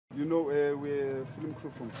You know, we're a film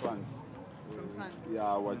crew from France. From France?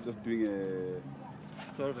 Yeah, we're just doing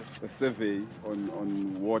a survey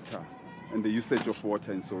on water and the usage of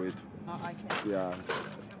water in Soweto. Oh, okay. Yeah.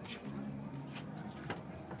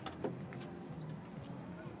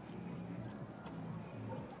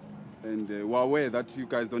 And we're aware that you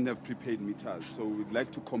guys don't have prepaid meters, so we'd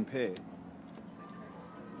like to compare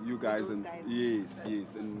you guys and guys.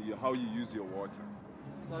 yes, and how you use your water.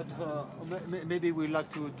 But maybe we'd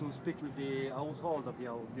like to speak with the household of the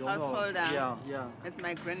owner. Householder? Yeah. It's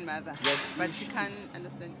my grandmother, Yes. but she can't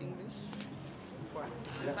understand English. It's fine.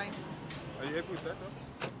 It's fine. Are you happy with that?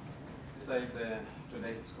 Decide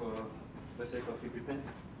today for the sake of equipment,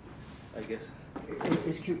 I guess.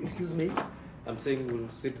 Excuse me? I'm saying we'll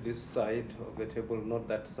sit this side of the table, not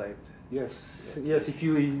that side. Yes. Yes. If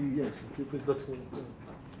you could go to.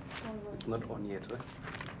 It's not on yet, right?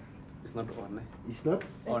 It's not on, eh? It's not.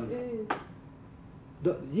 On. It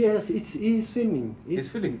is. Yes, it's filming. It's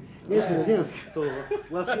filming. Yes. So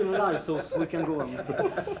we're still alive, so we can go on.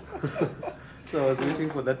 So I was waiting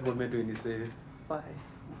for that moment when you say 5,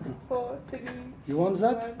 4, 3. You want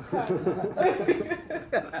that?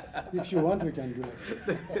 If you want, we can do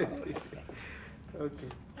it. Okay.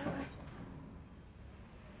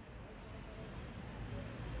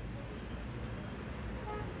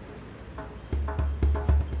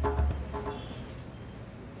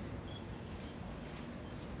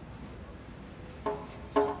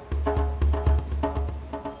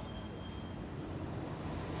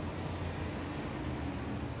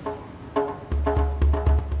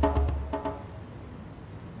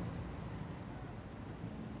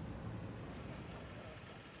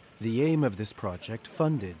 The aim of this project,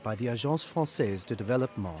 funded by the Agence Française de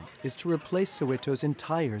Développement, is to replace Soweto's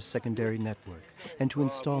entire secondary network and to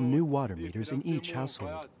install new water meters in each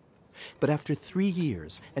household. But after 3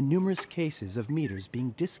 years and numerous cases of meters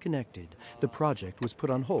being disconnected, the project was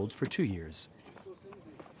put on hold for 2 years.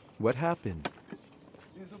 What happened?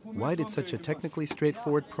 Why did such a technically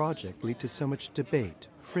straightforward project lead to so much debate,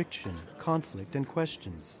 friction, conflict, and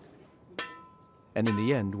questions? And in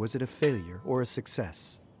the end, was it a failure or a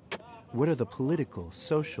success? What are the political,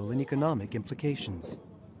 social, and economic implications?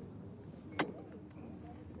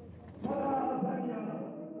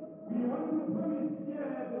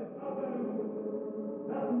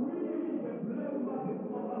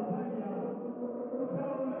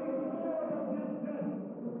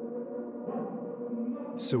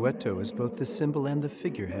 Soweto is both the symbol and the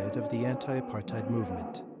figurehead of the anti-apartheid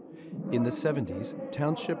movement. In the 70s,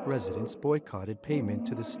 township residents boycotted payment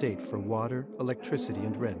to the state for water, electricity,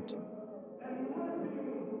 and rent.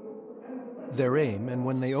 Their aim, and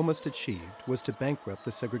one they almost achieved, was to bankrupt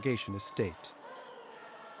the segregationist state.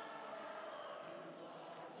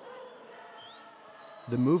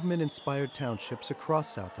 The movement inspired townships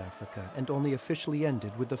across South Africa and only officially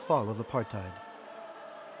ended with the fall of apartheid.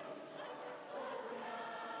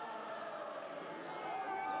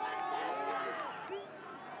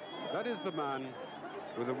 That is the man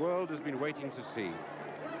who the world has been waiting to see.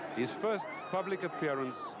 His first public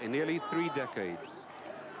appearance in nearly 3 decades.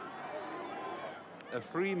 A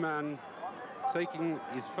free man taking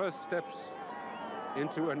his first steps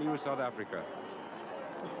into a new South Africa.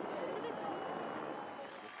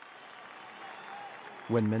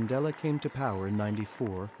 When Mandela came to power in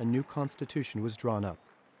 '94, a new constitution was drawn up.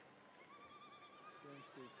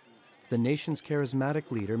 The nation's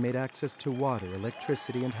charismatic leader made access to water,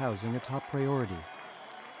 electricity, and housing a top priority.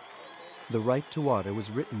 The right to water was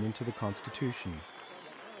written into the Constitution.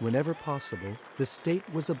 Whenever possible, the state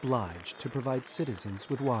was obliged to provide citizens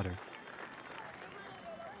with water.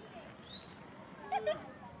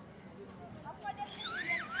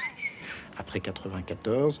 Après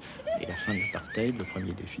 1994 et la fin de l'apartheid, le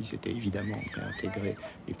premier défi, c'était évidemment de réintégrer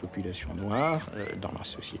les populations noires dans la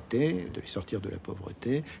société, de les sortir de la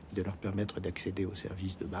pauvreté, et de leur permettre d'accéder aux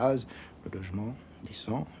services de base, le logement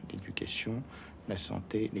décent, l'éducation, la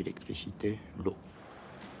santé, l'électricité, l'eau.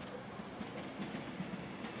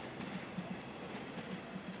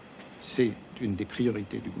 C'est une des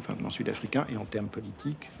priorités du gouvernement sud-africain et en termes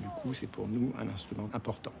politiques, du coup, c'est pour nous un instrument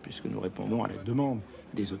important puisque nous répondons à la demande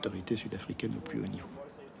des autorités sud-africaines au plus haut niveau.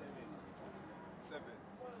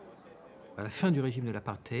 À la fin du régime de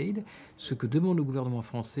l'apartheid, ce que demande le gouvernement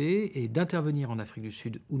français est d'intervenir en Afrique du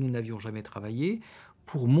Sud où nous n'avions jamais travaillé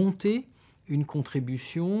pour monter une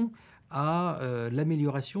contribution à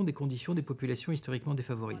l'amélioration des conditions des populations historiquement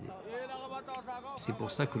défavorisées. C'est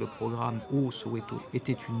pour ça que le programme Eau Soweto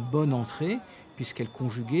était une bonne entrée, puisqu'elle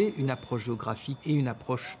conjuguait une approche géographique et une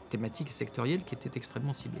approche thématique et sectorielle qui était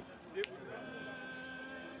extrêmement ciblée.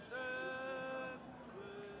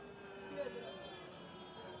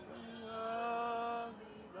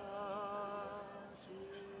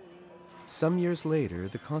 Some years later,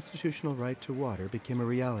 the constitutional right to water became a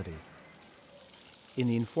reality. In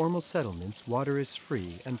the informal settlements, water is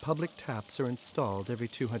free and public taps are installed every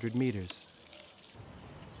 200 meters.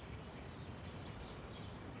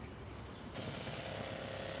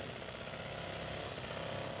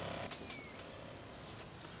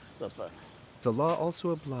 The law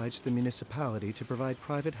also obliged the municipality to provide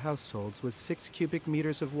private households with 6 cubic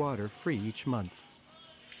meters of water free each month.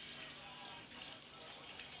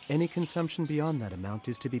 Any consumption beyond that amount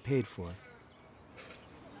is to be paid for.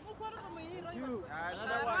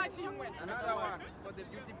 Another one for the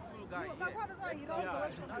beautiful guy.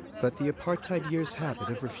 But the apartheid years' habit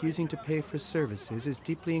of refusing to pay for services is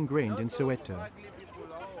deeply ingrained in Soweto.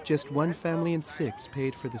 Just one family in 6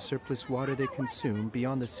 paid for the surplus water they consume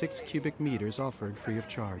beyond the 6 cubic meters offered free of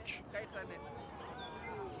charge.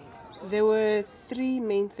 There were 3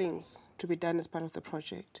 main things to be done as part of the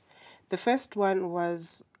project. The first one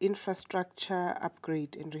was infrastructure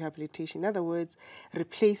upgrade and rehabilitation. In other words,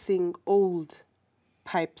 replacing old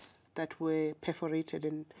pipes that were perforated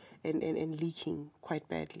and leaking quite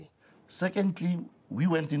badly. Secondly, we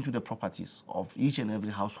went into the properties of each and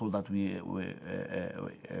every household that we were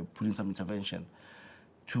putting some intervention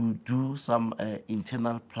to do some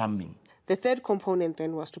internal plumbing. The third component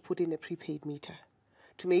then was to put in a prepaid meter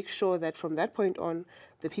to make sure that from that point on,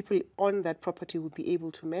 the people on that property would be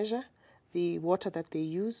able to measure the water that they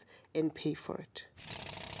use and pay for it.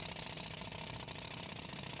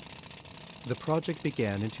 The project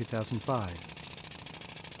began in 2005.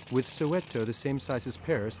 With Soweto the same size as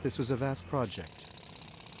Paris, this was a vast project.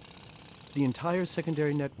 The entire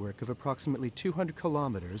secondary network of approximately 200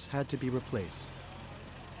 kilometers had to be replaced.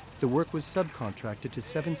 The work was subcontracted to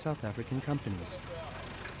 7 South African companies.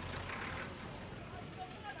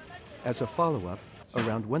 As a follow-up,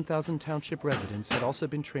 around 1,000 township residents had also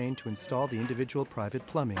been trained to install the individual private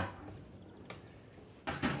plumbing.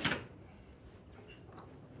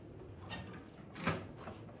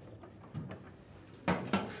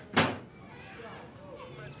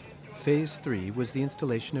 Phase 3 was the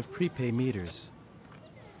installation of prepay meters.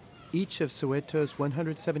 Each of Soweto's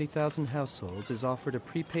 170,000 households is offered a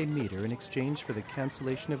prepaid meter in exchange for the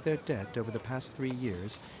cancellation of their debt over the past 3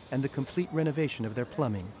 years and the complete renovation of their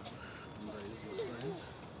plumbing.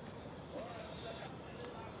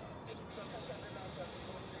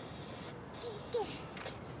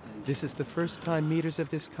 This is the first time meters of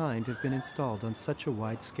this kind have been installed on such a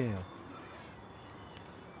wide scale.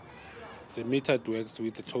 The meter works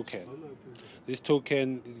with the token. This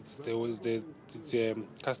token is the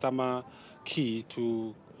customer key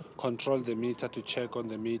to control the meter, to check on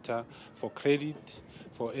the meter for credit,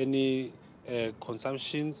 for any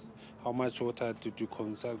consumptions, how much water do you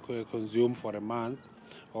consume for a month,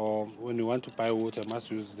 or when you want to buy water, you must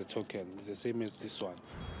use the token. It's the same as this one.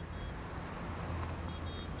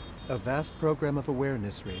 A vast program of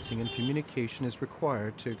awareness raising and communication is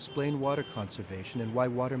required to explain water conservation and why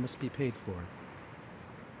water must be paid for.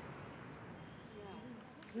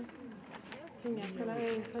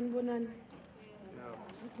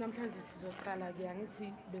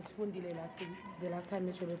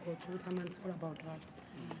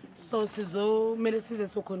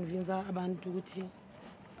 So convince abantu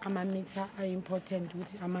ama-meter are important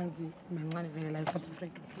ukuthi amanzi mancane vele la eSouth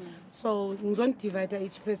Africa. So ngizondivide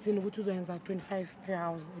each person ukuthi uzoyenza 25 per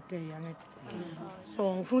house a day angithi. So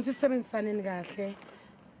ngifuna ukuthi sisebenzisaneni kahle.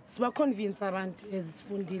 Siba convince abantu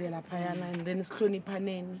ezisifundile laphayana and then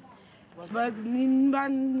sihloniphaneni. Siba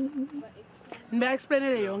niba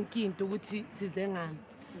explainele yonke into ukuthi size ngani.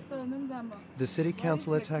 The city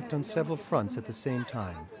council attacked on several fronts at the same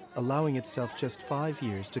time, allowing itself just 5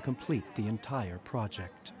 years to complete the entire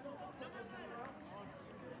project.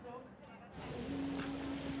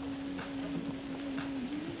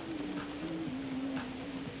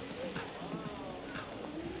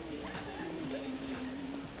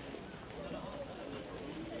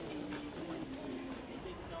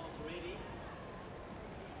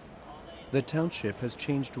 The township has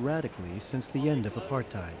changed radically since the end of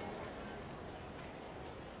apartheid.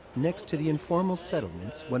 Next to the informal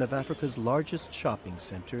settlements, one of Africa's largest shopping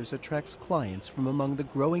centers attracts clients from among the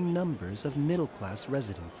growing numbers of middle-class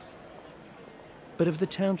residents. But of the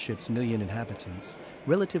township's 1 million inhabitants,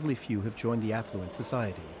 relatively few have joined the affluent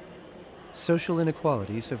society. Social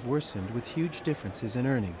inequalities have worsened with huge differences in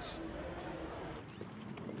earnings.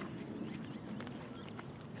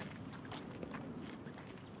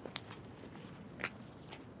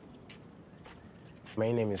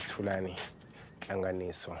 My name is Tulani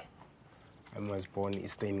Anganiso. I was born in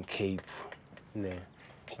Eastern Cape.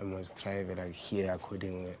 I was traveling here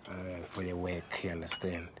according for the work, you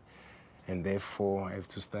understand. And therefore, I have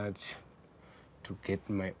to start to get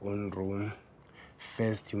my own room,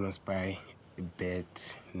 first you must buy a bed,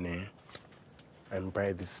 ne? And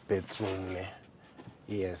buy this bedroom, ne?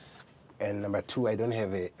 Yes. And number two, I don't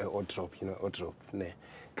have a wardrobe, you know, wardrobe, ne?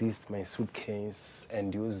 At least my suitcase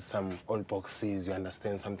and use some old boxes, you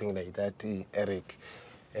understand, something like that, Eric.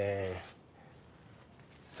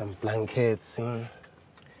 Some blankets, and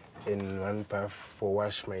one bath for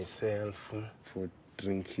wash myself, for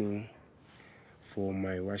drinking, for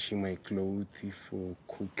my washing my clothes, for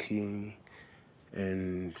cooking,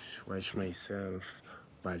 and wash myself.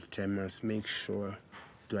 But I must make sure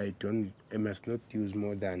I must not use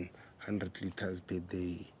more than 100 liters per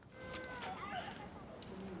day.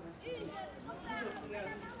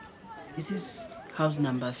 This is house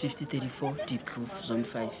number 5034, Deep Kloof, Zone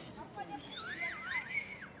 5.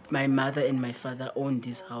 My mother and my father owned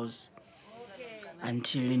this house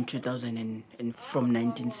until in 2000 and from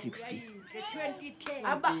 1960.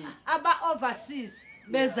 Overseas,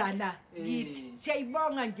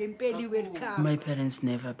 My parents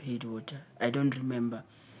never paid water. I don't remember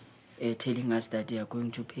telling us that they are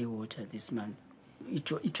going to pay water this month.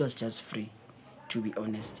 It was just free, to be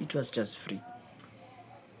honest. It was just free,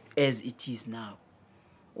 as it is now,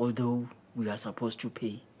 although we are supposed to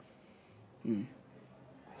pay.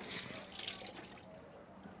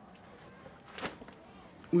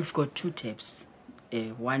 We've got two taps,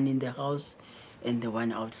 one in the house and the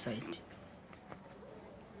one outside.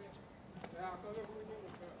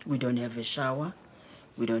 We don't have a shower,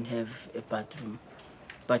 we don't have a bathroom,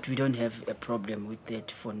 but we don't have a problem with that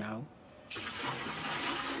for now.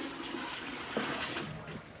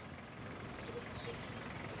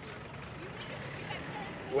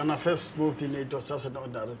 When I first moved in, it was just an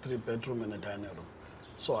ordinary 3-bedroom and a dining room.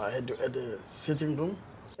 So I had to add a sitting room,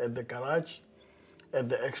 add the garage, add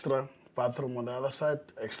the extra bathroom on the other side,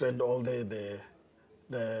 extend all the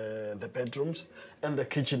bedrooms and the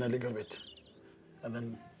kitchen a little bit, and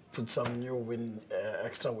then put some new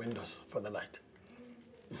extra windows for the light.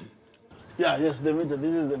 Yeah, yes, the meter.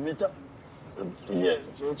 This is the meter. Yeah,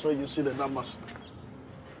 so that's why you see the numbers.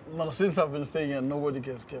 No, since I've been staying here, nobody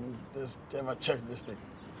can ever check this thing.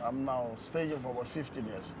 I'm now staying here for about 15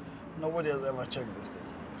 years. Nobody has ever checked this thing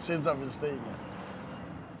since I've been staying here.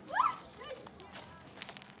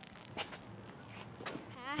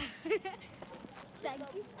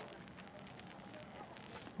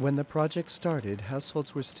 When the project started,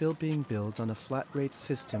 households were still being billed on a flat rate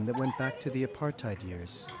system that went back to the apartheid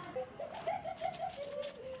years.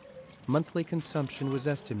 Monthly consumption was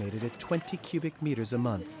estimated at 20 cubic meters a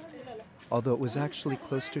month, although it was actually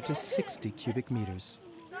closer to 60 cubic meters.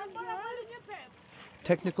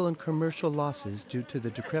 Technical and commercial losses due to the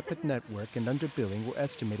decrepit network and underbilling were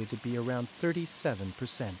estimated to be around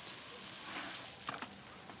 37%.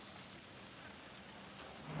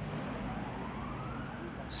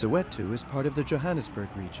 Soweto is part of the Johannesburg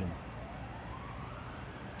region.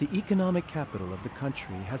 The economic capital of the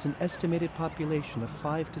country has an estimated population of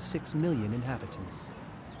 5 to 6 million inhabitants.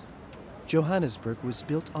 Johannesburg was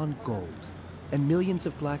built on gold, and millions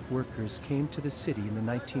of black workers came to the city in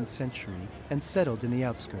the 19th century and settled in the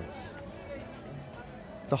outskirts.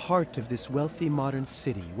 The heart of this wealthy modern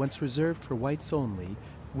city, once reserved for whites only,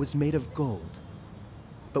 was made of gold.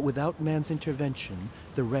 But without man's intervention,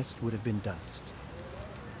 the rest would have been dust.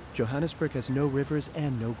 Johannesburg has no rivers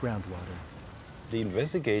and no groundwater. The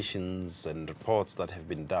investigations and reports that have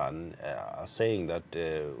been done are saying that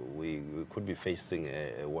we could be facing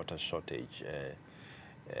a water shortage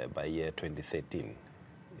by year 2013.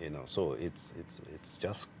 You know, so it's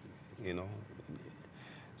just, you know,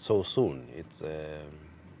 so soon. It's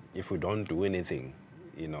if we don't do anything,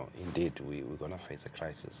 you know, indeed we're gonna face a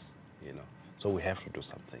crisis. You know, so we have to do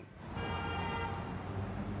something.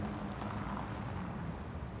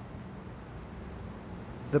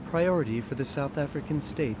 The priority for the South African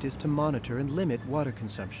state is to monitor and limit water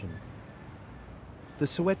consumption. The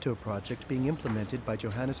Soweto project being implemented by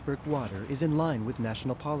Johannesburg Water is in line with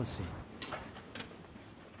national policy.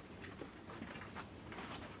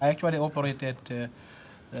 I actually operate at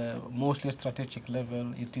mostly strategic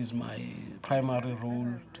level. It is my primary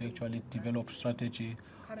role to actually develop strategy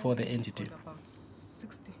for the entity. About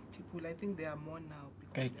 60 people, I think there are more now.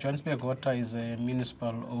 Okay, Johannesburg Water is a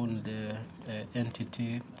municipal-owned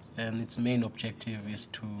entity, and its main objective is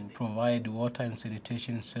to provide water and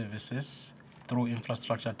sanitation services through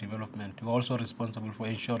infrastructure development. We're also responsible for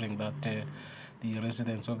ensuring that the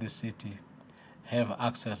residents of the city have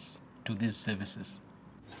access to these services.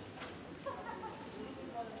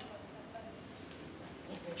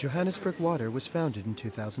 Johannesburg Water was founded in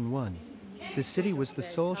 2001. The city was the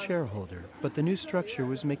sole shareholder, but the new structure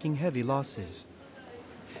was making heavy losses.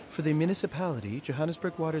 For the municipality,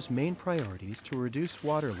 Johannesburg Water's main priority is to reduce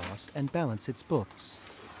water loss and balance its books.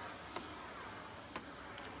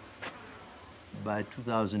 By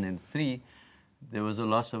 2003, there was a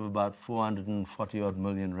loss of about 440-odd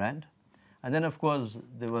million rand. And then, of course,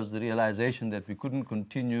 there was the realization that we couldn't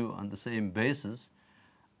continue on the same basis,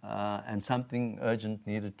 and something urgent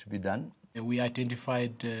needed to be done. We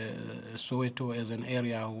identified Soweto as an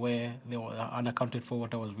area where the unaccounted for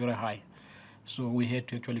water was very high. So we had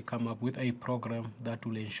to actually come up with a program that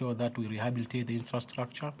will ensure that we rehabilitate the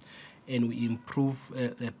infrastructure and we improve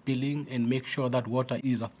billing and make sure that water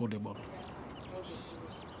is affordable.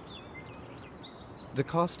 The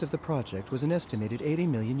cost of the project was an estimated 80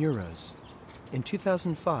 million euros. In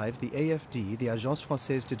 2005, the AFD, the Agence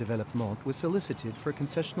Française de Développement, was solicited for a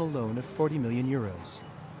concessional loan of 40 million euros.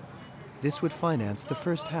 This would finance the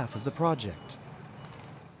first half of the project.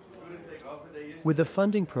 With the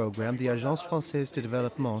funding program, the Agence Française de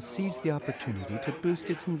Développement seized the opportunity to boost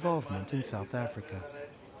its involvement in South Africa.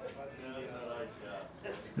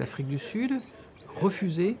 L'Afrique du Sud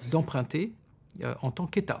refusait d'emprunter en tant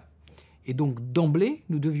qu'État. Et donc, d'emblée,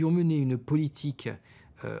 nous devions mener une politique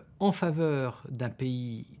en faveur d'un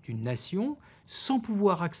pays, d'une nation, sans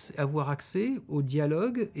pouvoir avoir accès au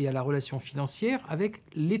dialogue et à la relation financière avec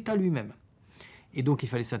l'État lui-même. Et donc, il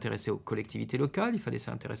fallait s'intéresser aux collectivités locales, il fallait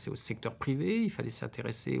s'intéresser au secteur privé, il fallait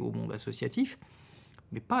s'intéresser au monde associatif,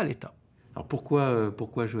 mais pas à l'État. Alors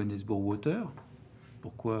pourquoi Johannesburg Water?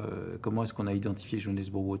 Comment est-ce qu'on a identifié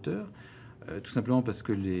Johannesburg Water? Tout simplement parce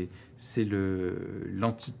que c'est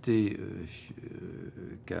l'entité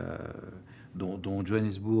dont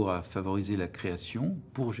Johannesburg a favorisé la création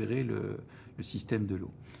pour gérer le système de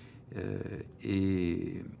l'eau.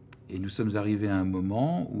 Et nous sommes arrivés à un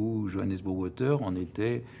moment où Johannesburg Water en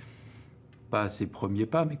était pas à ses premiers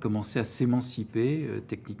pas, mais commençait à s'émanciper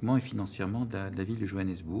techniquement et financièrement de la ville de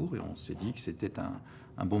Johannesburg. Et on s'est dit que c'était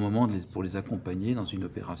un bon moment pour les accompagner dans une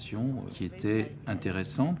opération qui était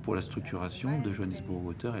intéressante pour la structuration de Johannesburg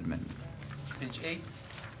Water elle-même. Page 8,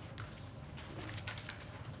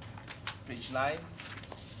 page 9,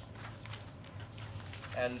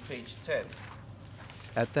 and page 10.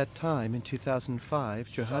 At that time, in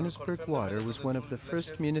 2005, Johannesburg Water was one of the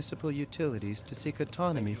first municipal utilities to seek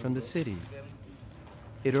autonomy from the city.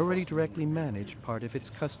 It already directly managed part of its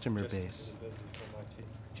customer base.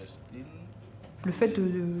 Le fait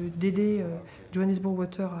d'aider Johannesburg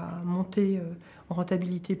Water à monter en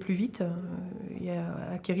rentabilité plus vite et à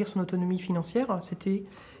acquérir son autonomie financière, c'était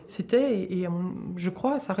et je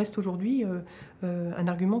crois, ça reste aujourd'hui un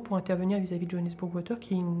argument pour intervenir vis-à-vis de Johannesburg Water,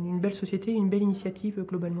 qui est une belle société, une belle initiative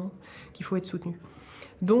globalement, qu'il faut être soutenu.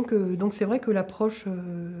 Donc c'est vrai que l'approche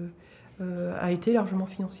a été largement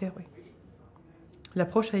financière, oui.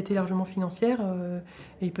 L'approche a été largement financière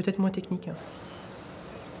et peut-être moins technique.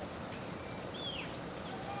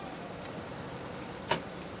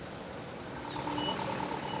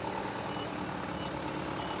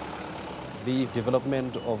 The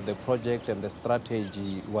development of the project and the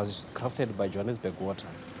strategy was crafted by Johannesburg Water.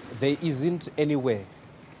 There isn't anywhere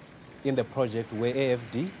in the project where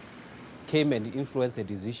AFD came and influenced a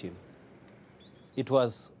decision. It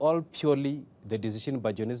was all purely the decision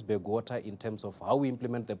by Johannesburg Water in terms of how we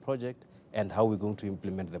implement the project and how we're going to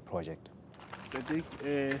implement the project. Okay,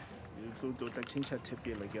 you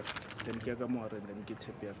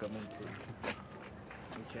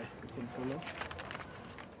can follow.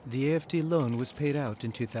 The AFD loan was paid out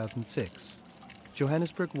in 2006.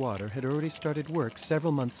 Johannesburg Water had already started work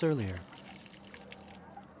several months earlier.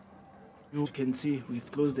 You can see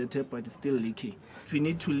we've closed the tap, but it's still leaking. We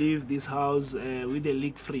need to leave this house with a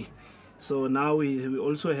leak free. So now we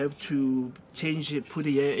also have to change it, put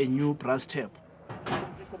here a new brass tap.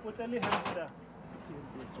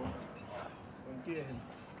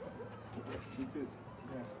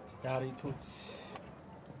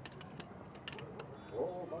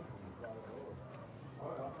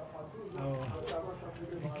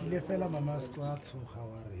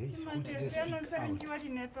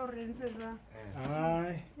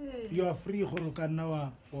 You are free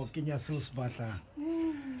now or Kenya Sus Bata.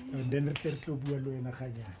 And then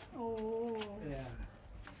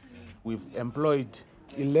we've employed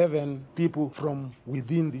 11 people from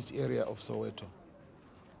within this area of Soweto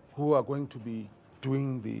who are going to be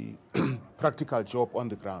doing the practical job on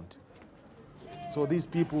the ground. So these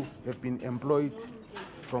people have been employed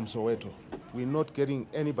from Soweto. We're not getting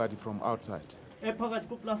anybody from outside.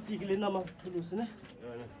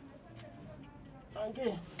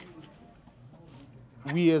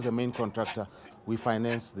 We as a main contractor, we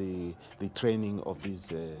finance the training of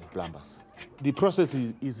these plumbers. The process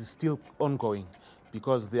is still ongoing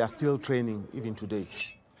because they are still training even today.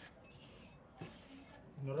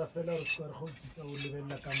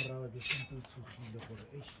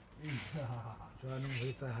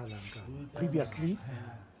 Previously,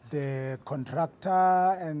 the contractor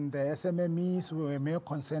and the SMMEs were more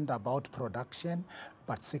concerned about production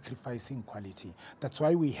but sacrificing quality. That's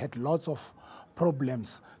why we had lots of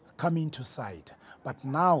problems coming to site. But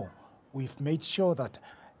now we've made sure that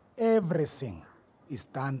everything is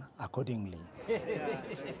done accordingly.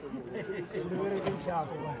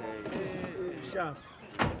 Sharp.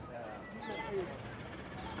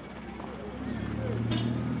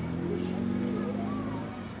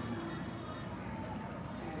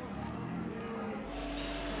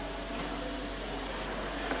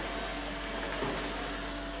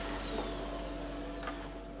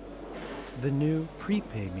 The new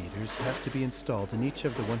prepay meters have to be installed in each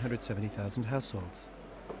of the 170,000 households.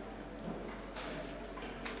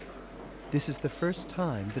 This is the first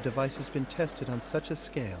time the device has been tested on such a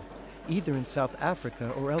scale, either in South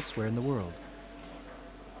Africa or elsewhere in the world.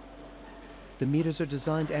 The meters are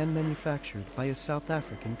designed and manufactured by a South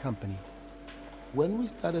African company. When we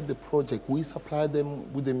started the project, we supplied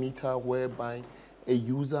them with a meter whereby a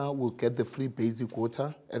user will get the free basic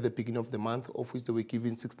water at the beginning of the month, of which they were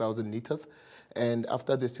given 6,000 liters. And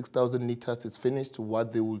after the 6,000 liters is finished,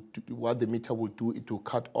 what the meter will do, it will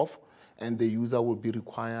cut off, and the user will be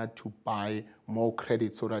required to buy more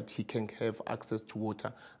credit so that he can have access to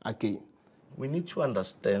water again. We need to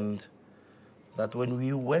understand that when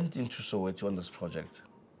we went into Soweto on this project,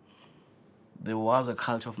 there was a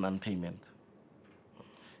culture of non-payment.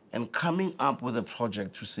 And coming up with a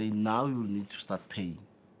project to say, now you need to start paying,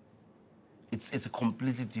 it's a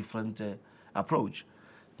completely different approach.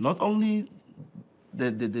 Not only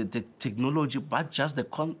the technology, but just the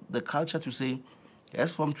culture to say,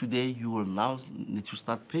 as from today, you will now need to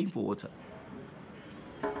start paying for water.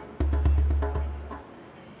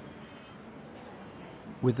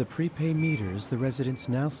 With the prepay meters, the residents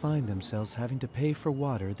now find themselves having to pay for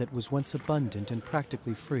water that was once abundant and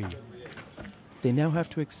practically free. They now have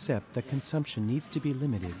to accept that consumption needs to be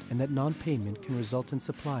limited and that non-payment can result in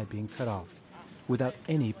supply being cut off, without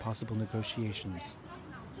any possible negotiations.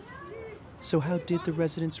 So how did the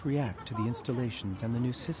residents react to the installations and the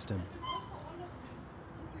new system?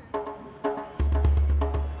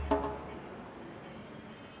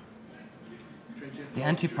 The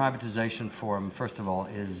Anti-Privatization Forum, first of all,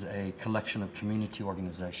 is a collection of community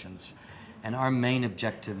organizations. And our main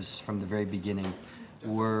objectives from the very beginning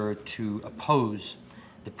were to oppose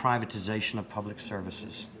the privatization of public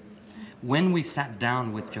services. When we sat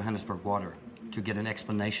down with Johannesburg Water to get an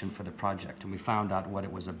explanation for the project and we found out what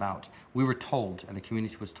it was about, we were told, and the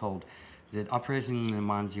community was told, that Operation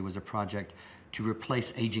Gcin'amanzi was a project to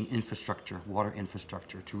replace aging infrastructure, water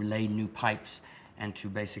infrastructure, to lay new pipes and to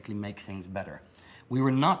basically make things better. We were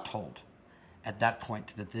not told at that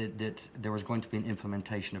point that there was going to be an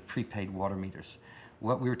implementation of prepaid water meters.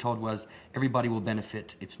 What we were told was everybody will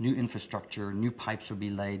benefit. It's new infrastructure, new pipes will be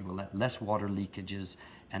laid, we'll let less water leakages,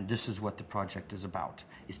 and this is what the project is about.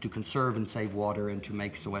 It's to conserve and save water and to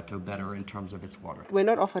make Soweto better in terms of its water. We're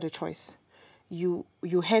not offered a choice. You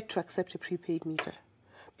had to accept a prepaid meter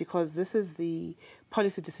because this is the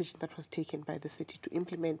policy decision that was taken by the city to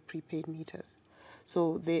implement prepaid meters.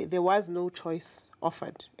 So there was no choice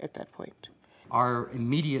offered at that point. Our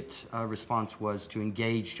immediate response was to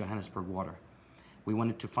engage Johannesburg Water. We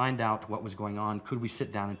wanted to find out what was going on. Could we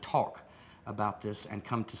sit down and talk about this and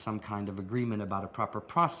come to some kind of agreement about a proper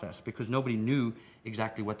process? Because nobody knew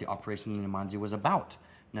exactly what the Operation Gcin'amanzi was about,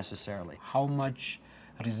 necessarily. How much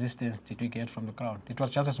resistance did we get from the crowd? It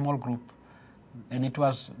was just a small group, and it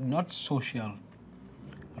was not social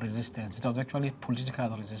resistance. It was actually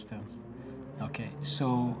political resistance. Okay,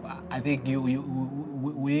 so I think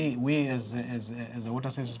we as a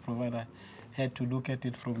water services provider had to look at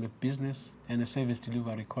it from the business and the service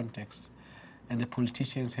delivery context, and the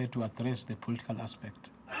politicians had to address the political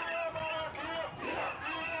aspect.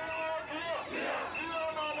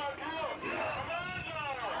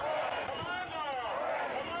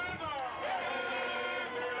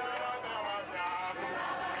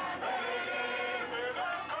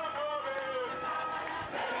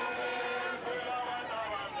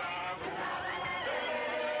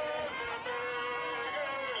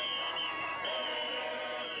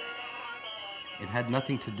 It had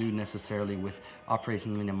nothing to do necessarily with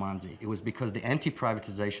Operation Gcin'amanzi. It was because the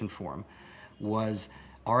Anti-Privatization Forum was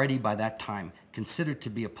already by that time considered to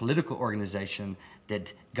be a political organization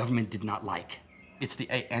that government did not like. It's the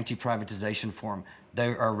Anti-Privatization Forum. They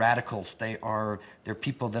are radicals. They're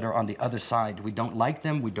people that are on the other side. We don't like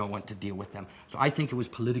them. We don't want to deal with them. So I think it was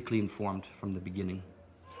politically informed from the beginning.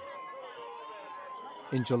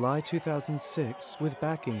 In July 2006, with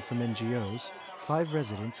backing from NGOs, 5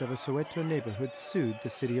 residents of a Soweto neighborhood sued the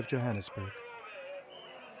city of Johannesburg.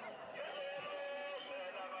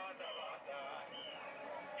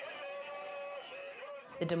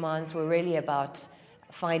 The demands were really about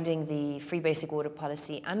finding the free basic water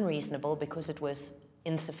policy unreasonable because it was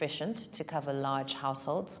insufficient to cover large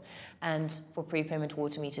households, and for prepayment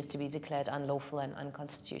water meters to be declared unlawful and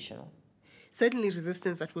unconstitutional. Certainly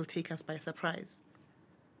resistance that will take us by surprise,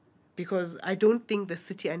 because I don't think the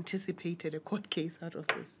city anticipated a court case out of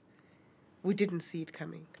this. We didn't see it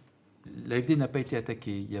coming. L'AFD n'a pas été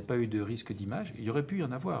attaqué, il n'y a pas eu de risque d'image. Il y aurait pu y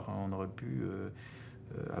en avoir, hein. On aurait pu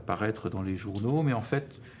apparaître dans les journaux, mais en fait,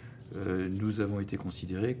 nous avons été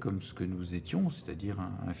considérés comme ce que nous étions, c'est-à-dire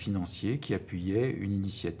un financier qui appuyait une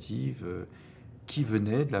initiative qui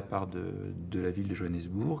venait de la part de la ville de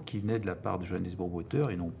Johannesburg, qui venait de la part de Johannesburg Water,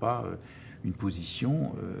 et non pas une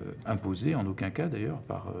position imposée, en aucun cas d'ailleurs,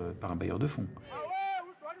 par un bailleur de fonds.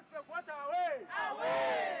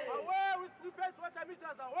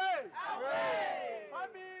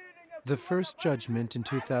 The first judgment in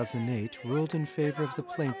 2008 ruled in favor of the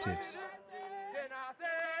plaintiffs.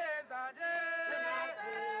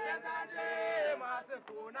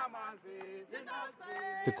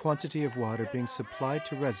 The quantity of water being supplied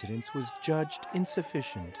to residents was judged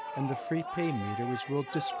insufficient, and the free pay meter was ruled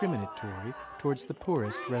discriminatory towards the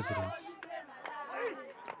poorest residents.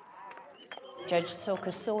 Judge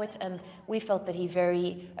Tsoka saw it, and we felt that he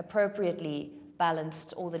very appropriately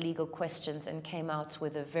balanced all the legal questions and came out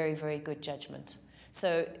with a very, very good judgment.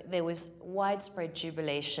 So there was widespread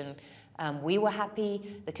jubilation. We were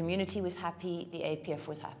happy, the community was happy, the APF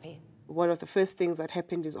was happy. One of the first things that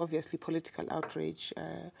happened is obviously political outrage.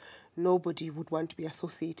 Nobody would want to be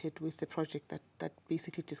associated with the project that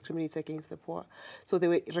basically discriminates against the poor. So there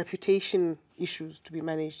were reputation issues to be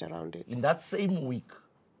managed around it. In that same week,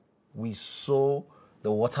 we saw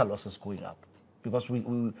the water losses going up, because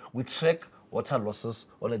we track water losses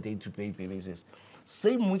on a day-to-day basis.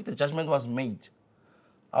 Same week the judgment was made,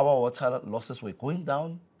 our water losses were going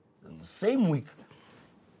down. In the same week,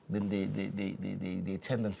 then they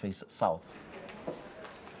turned and faced south.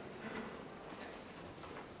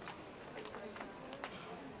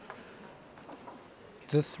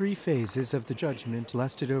 The 3 phases of the judgment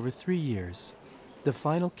lasted over 3 years. The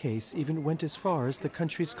final case even went as far as the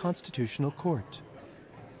country's constitutional court.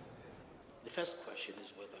 The first question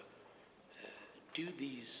is whether do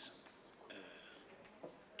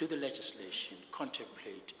the legislation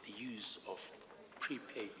contemplate the use of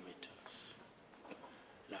prepaid meters?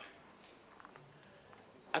 Now,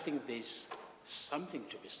 I think there's something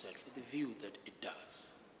to be said for the view that it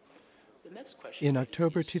does. The next question. In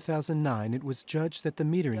October 2009, it was judged that the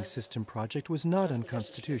metering system project was not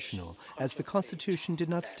unconstitutional, as the Constitution did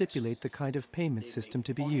not stipulate the kind of payment system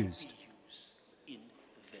to be used.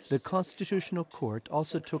 The Constitutional Court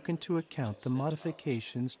also took into account the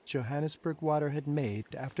modifications Johannesburg Water had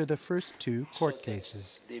made after the first 2 court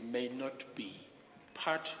cases. They may not be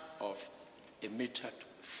part of a metered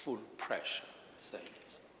full pressure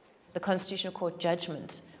service. The Constitutional Court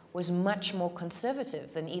judgment was much more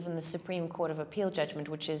conservative than even the Supreme Court of Appeal judgment,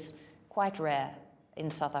 which is quite rare in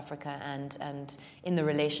South Africa and in the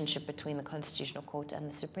relationship between the Constitutional Court and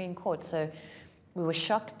the Supreme Court. So we were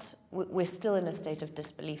shocked. We're still in a state of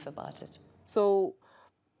disbelief about it. So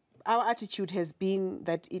our attitude has been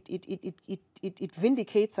that it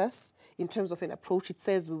vindicates us in terms of an approach. It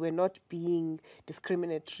says we were not being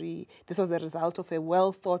discriminatory. This was a result of a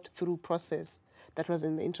well-thought-through process that was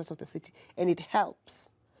in the interest of the city, and it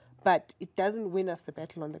helps. But it doesn't win us the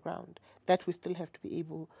battle on the ground. That we still have to be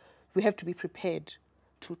able, we have to be prepared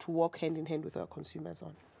to walk hand in hand with our consumers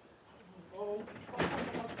on.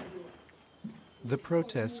 The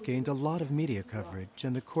protests gained a lot of media coverage,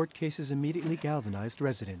 and the court cases immediately galvanized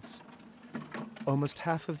residents. Almost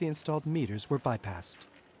half of the installed meters were bypassed.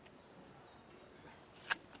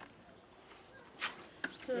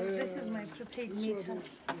 So this is my prepaid meter,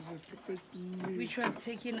 which was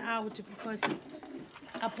taken out because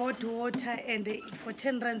I bought water and for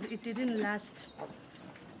 10 rands it didn't last.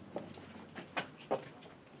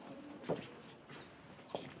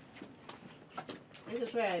 This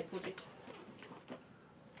is where I put it.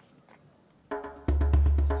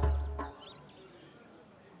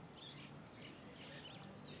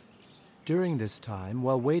 During this time,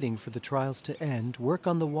 while waiting for the trials to end, work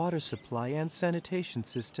on the water supply and sanitation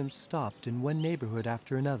systems stopped in one neighborhood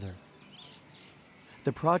after another.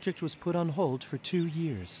 The project was put on hold for 2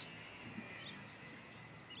 years.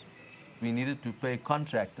 We needed to pay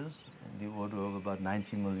contractors in the order of about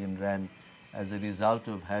 90 million rand as a result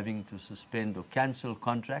of having to suspend or cancel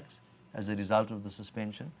contracts as a result of the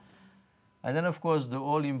suspension. And then, of course, the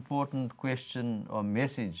all-important question or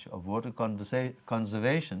message of water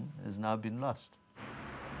conservation has now been lost.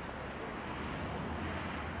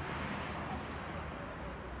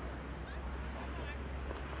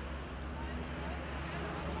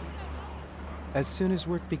 As soon as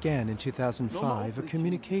work began in 2005, a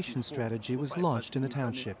communication strategy was launched in the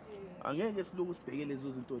township. But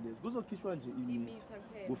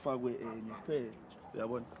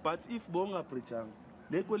if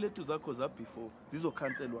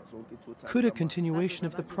could a continuation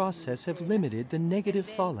of the process have limited the negative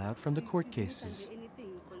fallout from the court cases?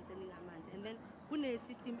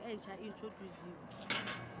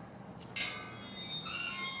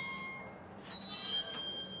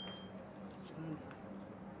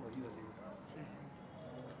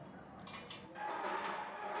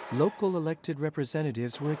 Local elected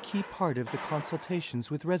representatives were a key part of the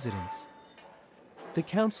consultations with residents. The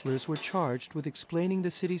councillors were charged with explaining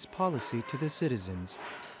the city's policy to the citizens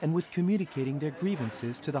and with communicating their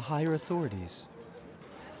grievances to the higher authorities.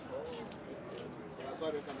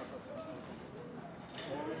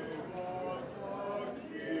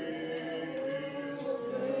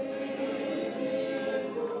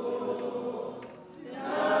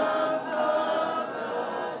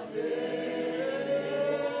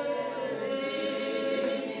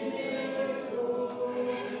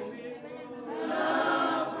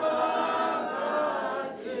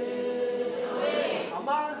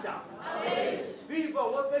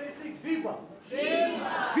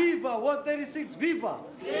 Viva!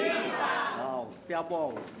 Wow,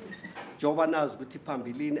 siyabonga. Njengoba nazi ukuthi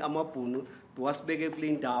phambilini amabhunu bewasibeke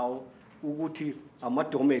kule ndawo ukuthi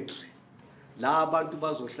ama-dormitory la abantu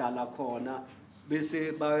bazohlala khona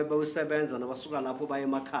bese bayosebenza nabasuka lapho baye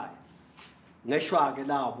emakhaya. Ngeshwa-ke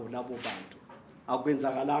labo bantu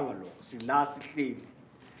akwenzakalanga lokho, sila sihleli.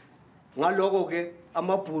 Ngaloko-ke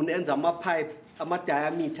amabhunu enza ama-pipe,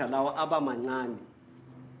 ama-diameter lawa aba mancane.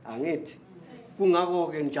 Angithi?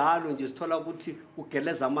 Kungako-ke njalo nje sithola ukuthi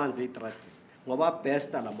ugeleza amanzi etradini ngoba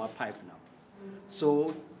besta lama-pipe lawo.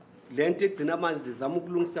 So le nto igcinamanzi zizama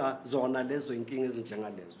ukulungisa zona lezo inkinga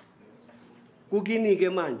ezinjengalezo. Kukini-ke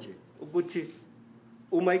manje ukuthi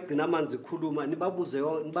uma igcinamanzi ikhuluma nibabuze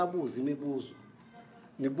imibuzo.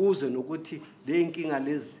 Nibuze nokuthi le inkinga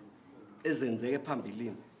lezi ezenzeke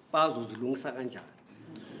phambilini bazozilungisa kanjani.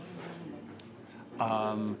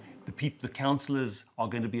 The councillors are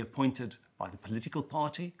going to be appointed by the political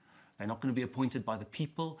party. They're not going to be appointed by the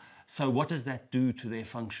people. So what does that do to their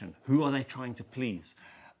function? Who are they trying to please?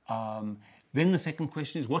 Then the second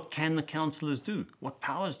question is, what can the councillors do? What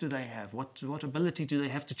powers do they have? What ability do they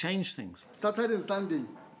have to change things? Saturday and Sunday,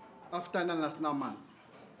 after national months,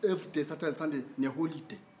 every day, Saturday and Sunday, ne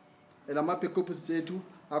holiday. And I'm happy to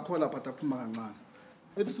call up at a Pumaran.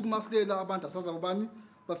 Ebusuku masilela abantu asaza ubani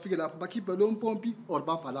bafike lapho bakhiphe lo mpompi or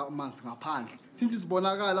bavala amanzi ngaphandle since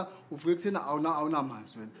sibonakala uvuke kusena awuna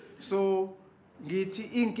amanzi wena. So ngithi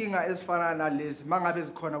inkinga ezifana nalezi mangabe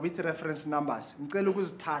zikhona with reference numbers ngicela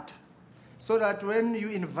ukuzithatha so that when you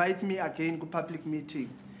invite me again ku public meeting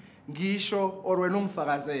ngisho or wena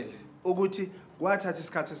ungifakazele ukuthi kwathatha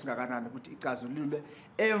isikhathi esingakanani ukuthi icazulule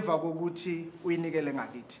emva kokuthi uyinikele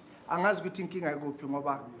ngakithi. Angazi ukuthi inkinga ikuphi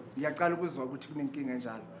ngoba ngiyaqala ukuzwa ukuthi kunenkinga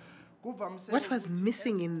enjalo. What was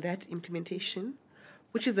missing in that implementation,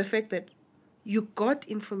 which is the fact that you got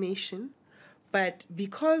information, but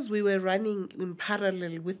because we were running in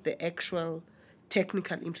parallel with the actual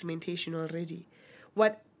technical implementation already,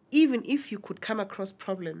 even if you could come across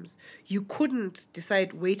problems, you couldn't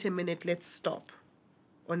decide, wait a minute, let's stop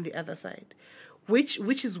on the other side, which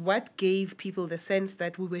is what gave people the sense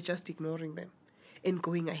that we were just ignoring them and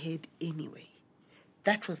going ahead anyway.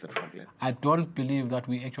 That was the problem. I don't believe that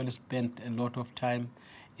we actually spent a lot of time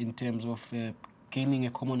in terms of gaining a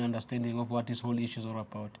common understanding of what this whole issue is all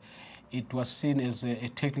about. It was seen as a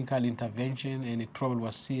technical intervention, and it probably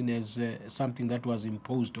was seen as something that was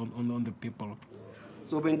imposed on the people.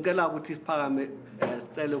 So bengicela ukuthi siphakame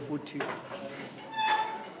sicele futhi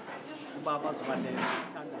ubaba sivalele.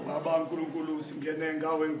 Baba uNkulunkulu singene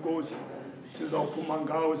ngawe inkosi sizawuphuma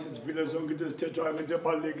ngawe sizivile zonke into ezithethwayo into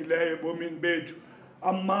ebalulekileyo ebomini bethu.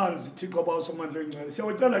 Amanzi Thixo bawusomandla engcwele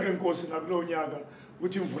siyawucela ke inkosi nakulo nyaka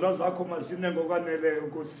ukuthi imvula zakho mazine ngokwaneleyo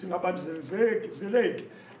inkosi singabantu zeleki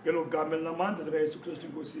ngelo gama elinamandla likaYesu Kristu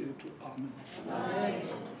inkosi yethu. Amen.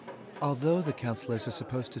 Although the councillors are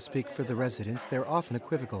supposed to speak for the residents, they're often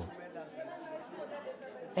equivocal.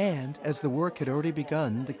 And as the work had already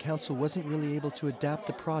begun, the council wasn't really able to adapt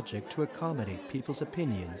the project to accommodate people's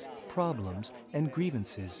opinions, problems, and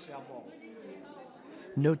grievances.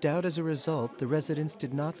 No doubt as a result, the residents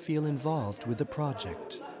did not feel involved with the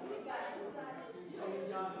project.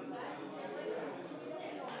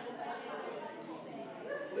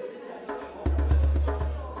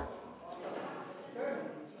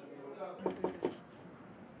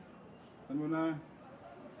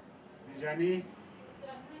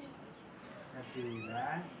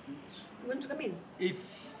 Want to come in?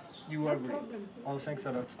 If you agree. Oh, thanks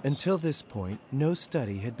a lot. Until this point, no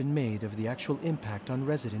study had been made of the actual impact on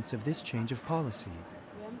residents of this change of policy.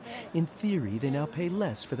 In theory, they now pay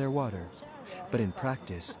less for their water. But in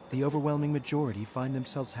practice, the overwhelming majority find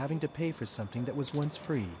themselves having to pay for something that was once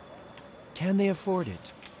free. Can they afford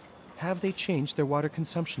it? Have they changed their water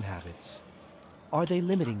consumption habits? Are they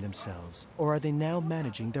limiting themselves, or are they now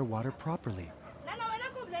managing their water properly?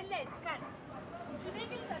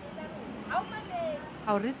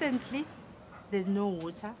 How recently there's no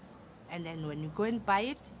water, and then when you go and buy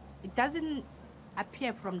it, it doesn't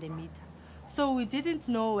appear from the meter. So we didn't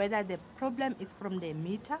know whether the problem is from the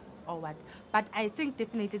meter or what. But I think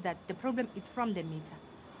definitely that the problem is from the meter.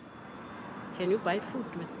 Can you buy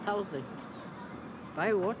food with 1,000?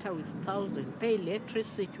 Buy water with 1,000? Pay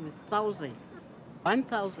electricity with 1,000?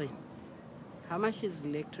 1,000? How much is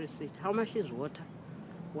electricity? How much is water?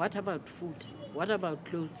 What about food? What about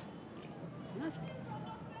clothes? Nothing.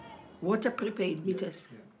 Water prepaid meters.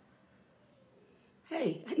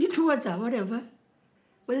 Hey, I need water, whatever,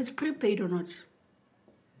 whether it's prepaid or not.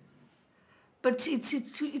 But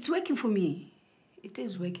it's working for me. It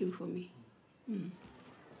is working for me.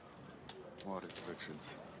 More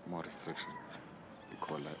restrictions, more restriction.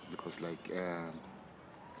 Because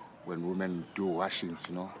when women do washings,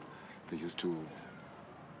 you know, they used to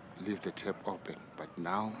leave the tap open. But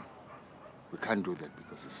now, we can't do that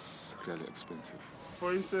because it's really expensive.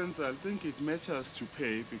 For instance, I think it matters to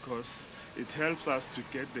pay because it helps us to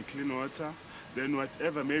get the clean water. Then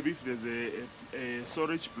whatever, maybe if there's a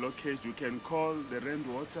storage blockage, you can call the Rand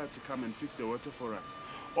Water to come and fix the water for us.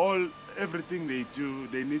 Everything they do,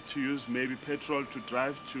 they need to use maybe petrol to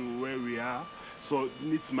drive to where we are, so it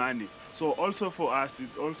needs money. So also for us,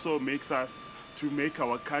 it also makes us to make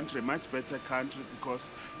our country a much better country,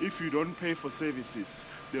 because if you don't pay for services,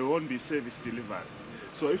 there won't be service delivery.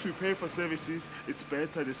 So if you pay for services, it's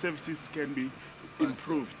better, the services can be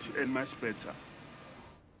improved and much better.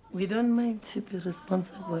 We don't mind to be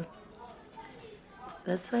responsible.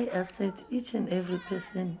 That's why I said each and every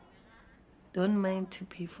person don't mind to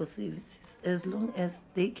pay for services as long as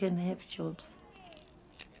they can have jobs.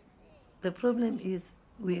 The problem is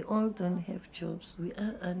we all don't have jobs. We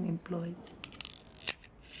are unemployed.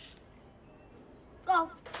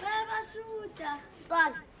 Go.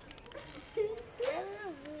 Spot.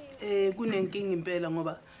 Kunenkinga impela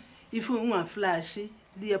ngoba if ungaflashi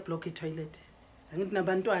liya block toilet. Angithi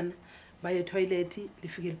nabantwana baye toilet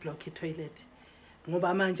lifike liblock toilet.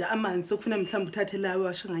 Ngoba manje amanzi sokufuna mhlawumbe uthathe lawo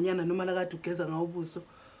washanganyana noma la kade ugeza ngawo ubuso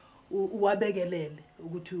uwabekelele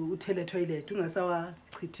ukuthi uthele toilet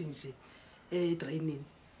ungasawachithi nje drainini.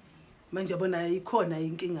 Manje yabona ikhona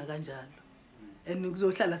inkinga kanjalo. And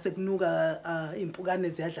kuzohlala sekunuka impukane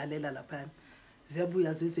ziyadlalela lapha.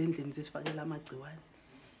 Ziyabuya zizendlini zisifakela amagciwane.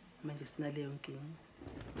 Manje sinaleyo nkinga.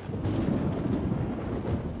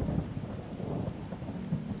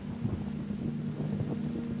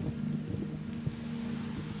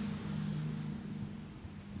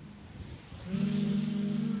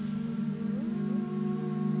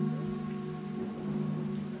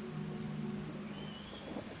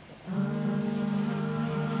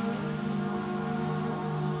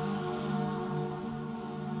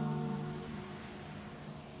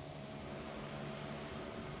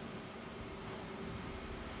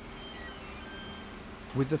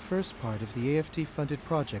 With the first part of the AFD-funded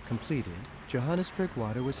project completed, Johannesburg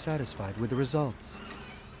Water was satisfied with the results.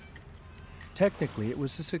 Technically, it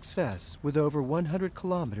was a success, with over 100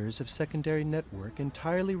 kilometers of secondary network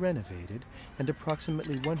entirely renovated and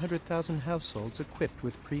approximately 100,000 households equipped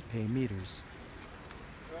with prepay meters.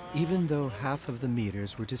 Even though half of the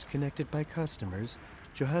meters were disconnected by customers,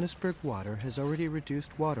 Johannesburg Water has already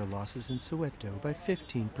reduced water losses in Soweto by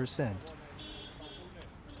 15%.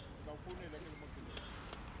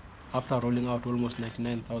 After rolling out almost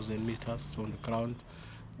 99,000 meters on the ground,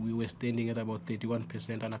 we were standing at about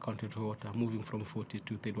 31% unaccounted for water, moving from 40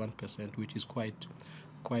 to 31%, which is quite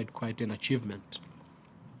an achievement.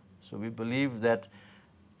 So we believe that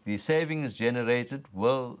the savings generated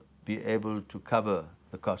will be able to cover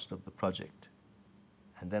the cost of the project.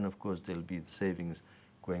 And then, of course, there'll be the savings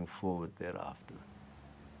going forward thereafter.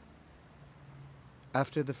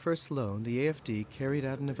 After the first loan, the AFD carried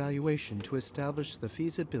out an evaluation to establish the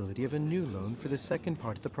feasibility of a new loan for the second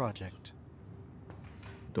part of the project.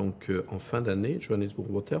 Donc, en fin d'année, Johannesburg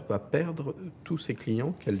Water va perdre tous ses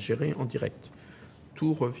clients qu'elle gérait en direct.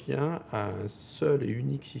 Tout revient à un seul et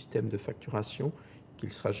unique système de facturation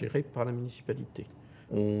qu'il sera géré par la municipalité.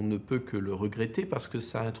 On ne peut que le regretter parce que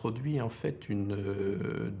ça introduit en fait une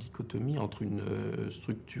dichotomie entre une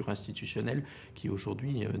structure institutionnelle qui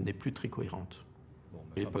aujourd'hui n'est plus très cohérente.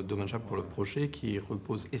 Il n'est pas dommageable pour le projet qui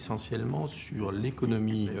repose essentiellement sur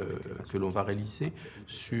l'économie que l'on va réaliser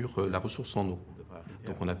sur la ressource en eau.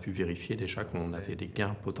 Donc on a pu vérifier déjà qu'on avait des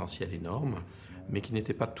gains potentiels énormes, mais qui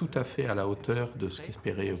n'étaient pas tout à fait à la hauteur de ce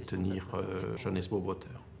qu'espérait obtenir Johannesburg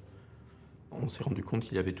Water. On s'est rendu compte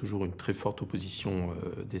qu'il y avait toujours une très forte opposition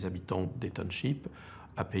des habitants des townships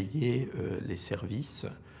à payer les services,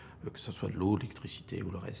 que ce soit de l'eau, l'électricité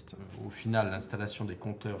ou le reste. Au final, l'installation des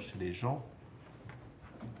compteurs chez les gens,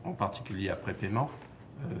 en particulier après paiement,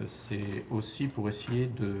 c'est aussi pour essayer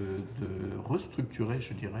de restructurer,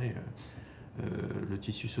 je dirais, le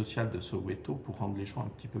tissu social de Soweto pour rendre les gens un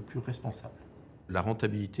petit peu plus responsables. La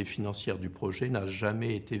rentabilité financière du projet n'a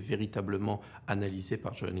jamais été véritablement analysée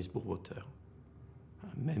par Johannesburg Water,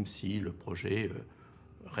 même si le projet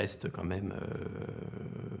reste quand même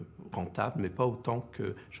rentable, mais pas autant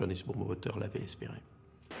que Johannesburg Water l'avait espéré.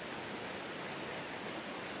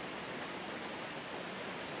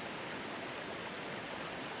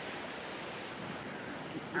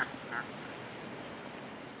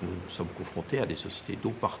 Nous sommes confrontés à des sociétés d'eau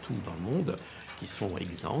partout dans le monde qui sont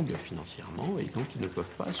exsangues financièrement et donc qui ne peuvent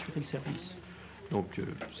pas assurer le service. Donc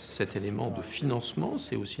cet élément de financement,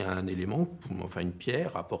 c'est aussi un élément, enfin une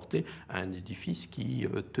pierre apportée à un édifice qui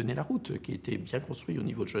tenait la route, qui était bien construit au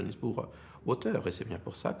niveau de Johannesburg Water. Et c'est bien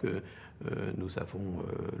pour ça que nous avons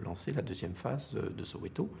lancé la deuxième phase de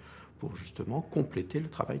Soweto pour justement compléter le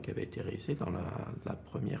travail qui avait été réalisé dans la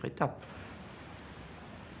première étape.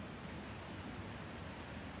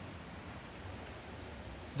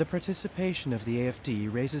 The participation of the AFD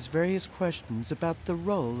raises various questions about the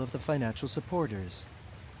role of the financial supporters.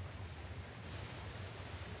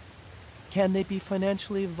 Can they be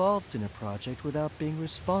financially involved in a project without being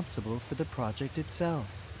responsible for the project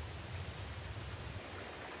itself?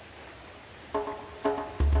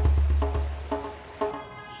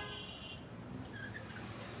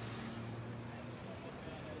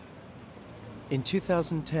 In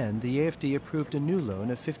 2010, the AFD approved a new loan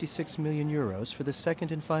of 56 million euros for the second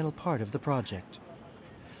and final part of the project.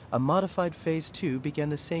 A modified Phase 2 began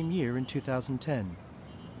the same year in 2010.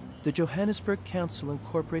 The Johannesburg Council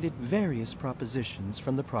incorporated various propositions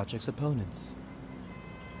from the project's opponents.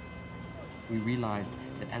 We realized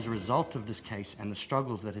that as a result of this case and the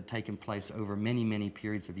struggles that had taken place over many, many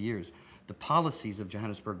periods of years, the policies of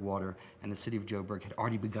Johannesburg Water and the city of Joburg had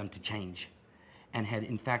already begun to change, and had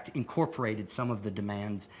in fact incorporated some of the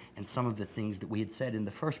demands and some of the things that we had said in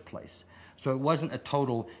the first place. So it wasn't a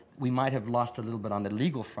total, we might have lost a little bit on the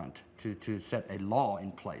legal front to set a law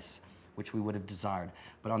in place, which we would have desired.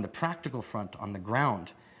 But on the practical front, on the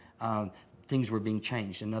ground, things were being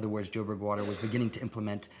changed. In other words, Joburg Water was beginning to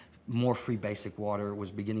implement more free basic water,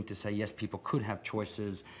 was beginning to say, yes, people could have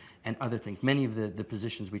choices, and other things. Many of the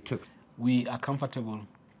positions we took. We are comfortable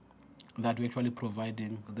that we're actually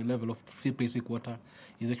providing. The level of free basic water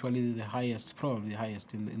is actually the highest, probably the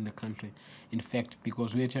highest in the country. In fact,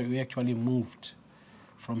 because we actually moved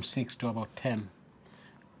from 6 to about 10,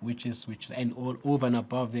 and all over and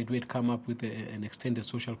above that, we had come up with an extended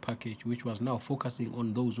social package, which was now focusing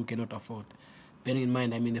on those who cannot afford. Bearing in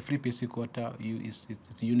mind, I mean, the free basic water it's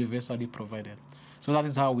universally provided. So that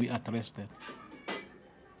is how we address that.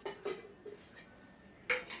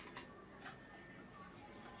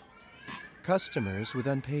 Customers with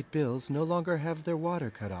unpaid bills no longer have their water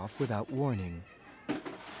cut off without warning,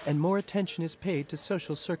 and more attention is paid to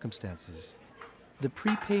social circumstances. The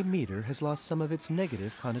prepay meter has lost some of its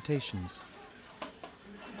negative connotations.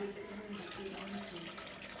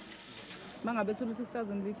 Mangabe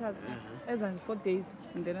 6,000 liters as in 4 days,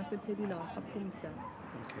 and then I said, "Pay la supplement."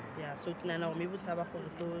 Okay. Yeah, so now maybe it's about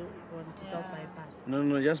to bypass.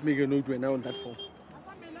 No, just make a note right now on that form.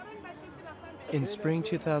 In spring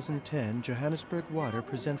 2010, Johannesburg Water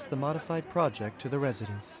presents the modified project to the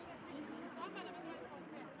residents.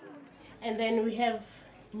 And then we have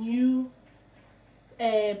new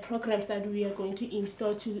programs that we are going to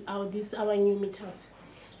install to our new meters.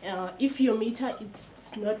 If your meter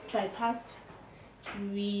is not bypassed,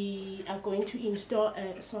 we are going to install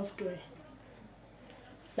a software.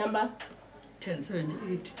 Number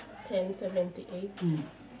 1078. 1078.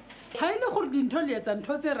 Ha ile gore dintho le etsa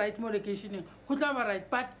ntho tse right mo locationeng go tla ba right,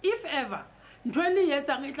 but if ever ntho le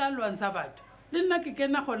etsang e tla lwantsha batho le nna ke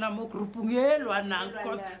kena gona mo groupung e lwanang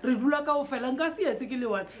because re dula ka o fela nka se etse ke le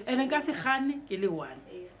one and nka se gane ke le one.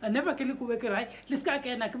 I never ke le go be ke right le ska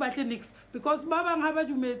kena ke batle nix because ba bang ha ba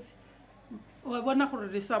dumetse o bona gore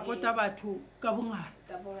re supporta batho ka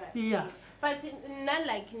bongata. Yeah, But not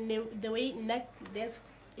like the way there's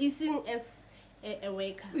easing as a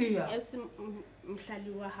worker. Yeah. As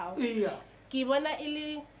mhlali wa hao. Yeah. Ke bona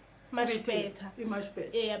ile much better. Much better.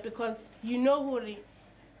 Yeah, because you know hore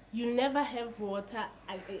you never have water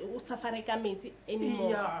usafare ka metsi anymore.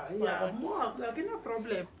 Yeah, more like no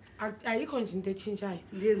problem. Ayikho nje into etshintshayo.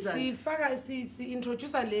 Sifaka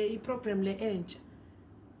si-introduce le program le entsha.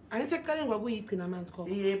 Angithi ekuqaleni kwakuyigcinamanzi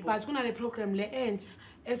khona. But kunale program le entsha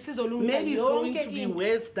esizolungisa maybe it's going to be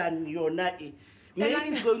worse than yona. Maybe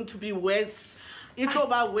it's going to be worse. It's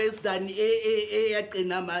over worse than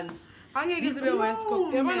Gcin'amanzi. Angeke sibe worse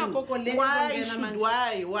gogo. Yabona gogo le ezongena manje.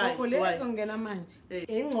 Why? Gogo le ezongena manje.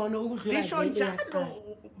 Engcono ukudlula le. Lisho njalo.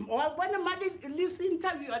 Wabona mali lisi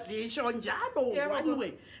interview lisho njalo one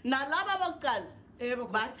way. Nalaba bakuqala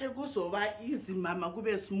bathe kuzoba easy mama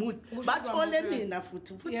kube smooth. Bathole mina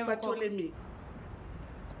futhi bathole mina.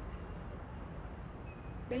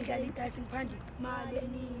 Bengalita simphandi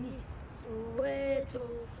malenini Soweto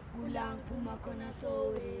ulang phuma khona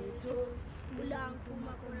Soweto ulang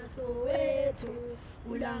phuma khona Soweto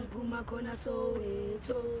ulang phuma khona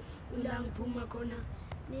Soweto ulang phuma khona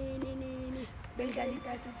ni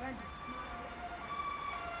bengalita simphandi.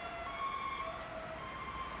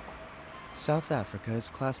 South Africa is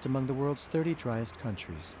classed among the world's 30 driest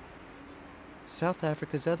countries. South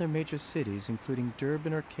Africa's other major cities, including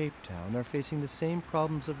Durban or Cape Town, are facing the same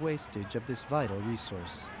problems of wastage of this vital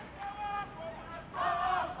resource.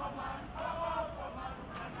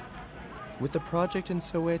 With the project in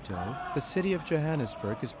Soweto, the city of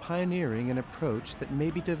Johannesburg is pioneering an approach that may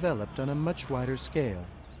be developed on a much wider scale.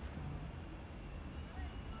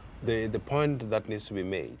 The point that needs to be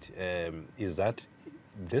made is that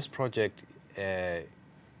this project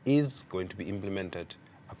is going to be implemented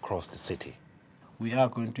across the city. We are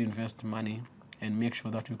going to invest money and make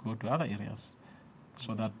sure that we go to other areas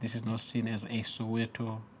so that this is not seen as a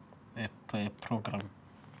Soweto program.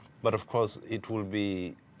 But of course, it will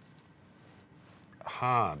be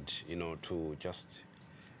hard, to just,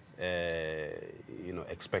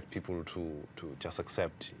 expect people to just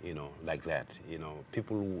accept, like that.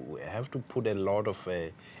 People have to put a lot of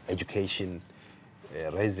education,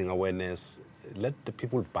 raising awareness, let the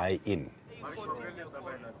people buy in.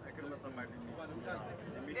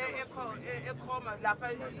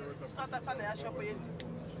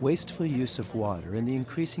 Wasteful use of water and the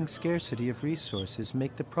increasing scarcity of resources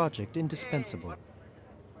make the project indispensable.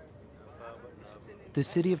 The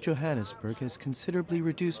city of Johannesburg has considerably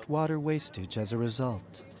reduced water wastage as a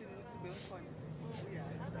result.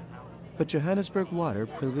 But Johannesburg Water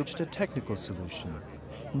privileged a technical solution,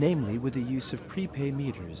 namely with the use of prepay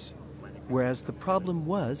meters, whereas the problem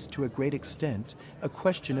was, to a great extent, a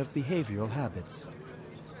question of behavioral habits.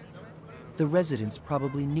 The residents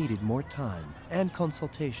probably needed more time and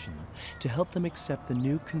consultation to help them accept the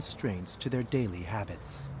new constraints to their daily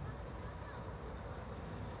habits.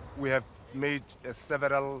 We have made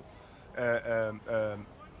several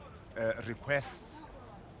requests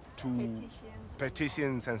to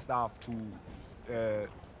petitions and stuff to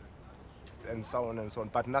and so on,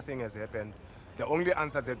 but nothing has happened. The only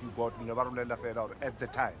answer that we got at the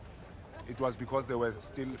time, it was because they were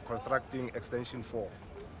still constructing extension 4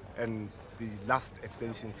 and the last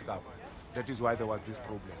extension 6. That is why there was this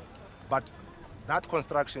problem. But that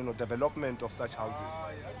construction or development of such houses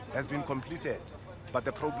has been completed, but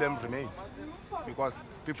the problem remains because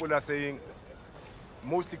people are saying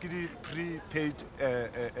mostly prepaid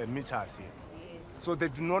meters here. So they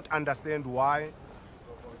do not understand why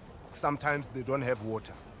sometimes they don't have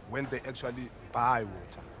water when they actually buy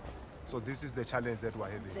water. So this is the challenge that we're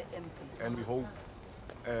having. And we hope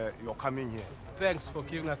you're coming here. Thanks for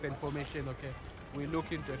giving us the information, okay? We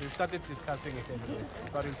look into it. We started discussing it anyway,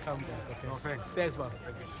 but we'll come back, okay? Oh, thanks. Thanks, man.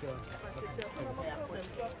 Sure.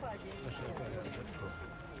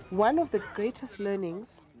 One of the greatest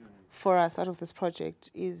learnings for us out of this project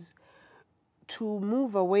is to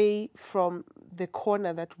move away from the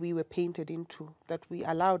corner that we were painted into, that we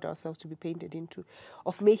allowed ourselves to be painted into,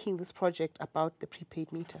 of making this project about the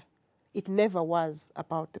prepaid meter. It never was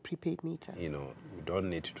about the prepaid meter. We don't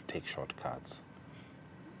need to take shortcuts.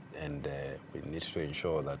 And we need to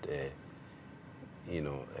ensure that,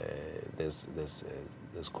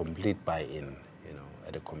 there's complete buy-in,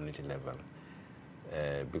 at a community level.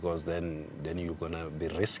 Because then you're going to be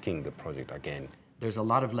risking the project again. There's a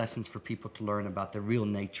lot of lessons for people to learn about the real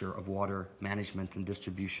nature of water management and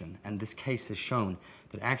distribution. And this case has shown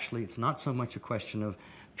that actually it's not so much a question of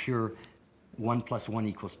pure 1 +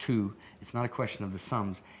 1 = 2, it's not a question of the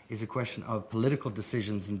sums, it's a question of political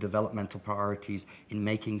decisions and developmental priorities in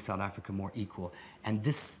making South Africa more equal. And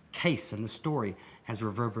this case and this story has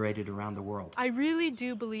reverberated around the world. I really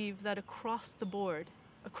do believe that across the board,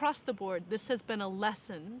 this has been a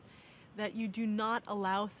lesson that you do not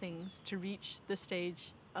allow things to reach the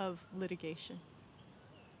stage of litigation.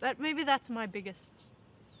 Maybe that's my biggest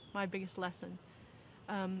lesson.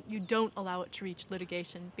 You don't allow it to reach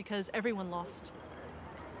litigation because everyone lost.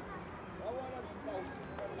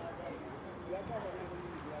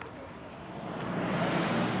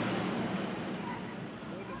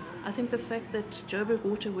 I think the fact that Joburg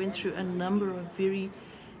Water went through a number of very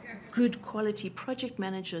good quality project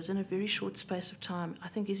managers in a very short space of time, I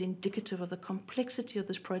think is indicative of the complexity of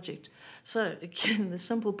this project. So again, the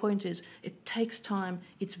simple point is it takes time,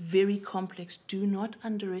 it's very complex. Do not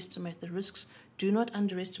underestimate the risks, do not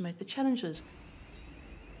underestimate the challenges.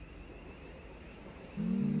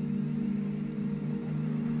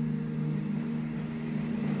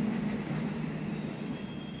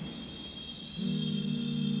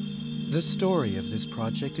 The story of this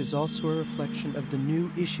project is also a reflection of the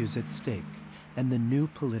new issues at stake and the new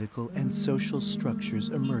political and social structures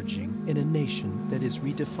emerging in a nation that is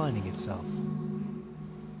redefining itself.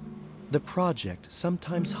 The project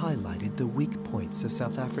sometimes highlighted the weak points of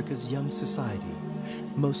South Africa's young society,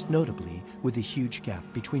 most notably with the huge gap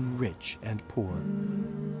between rich and poor.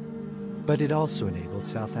 But it also enabled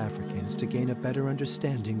South Africans to gain a better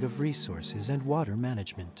understanding of resources and water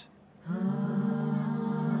management.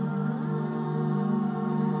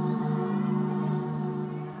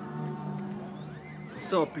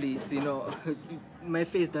 So please, my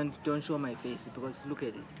face, don't show my face because look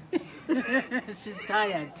at it. She's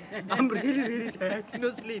tired. I'm really tired.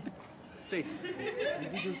 No sleep. Straight.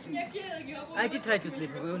 I did try to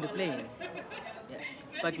sleep. We were on the plane. Yeah.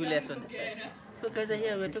 But we left on the first. So guys are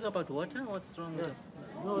here. We're talking about water. What's wrong with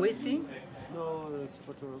wasting? No, it's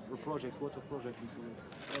water project.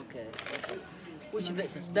 Okay. Which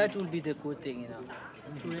that will be the good thing,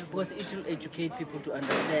 because it will educate people to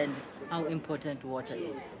understand how important water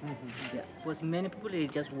is. Yeah, because many people they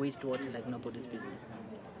just waste water like nobody's business.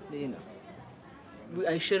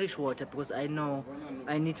 I cherish water because I know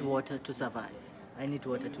I need water to survive. I need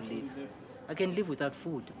water to live. I can live without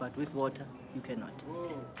food, but with water you cannot.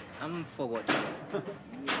 I'm for water,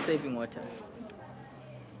 saving water.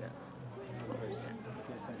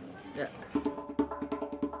 Yeah.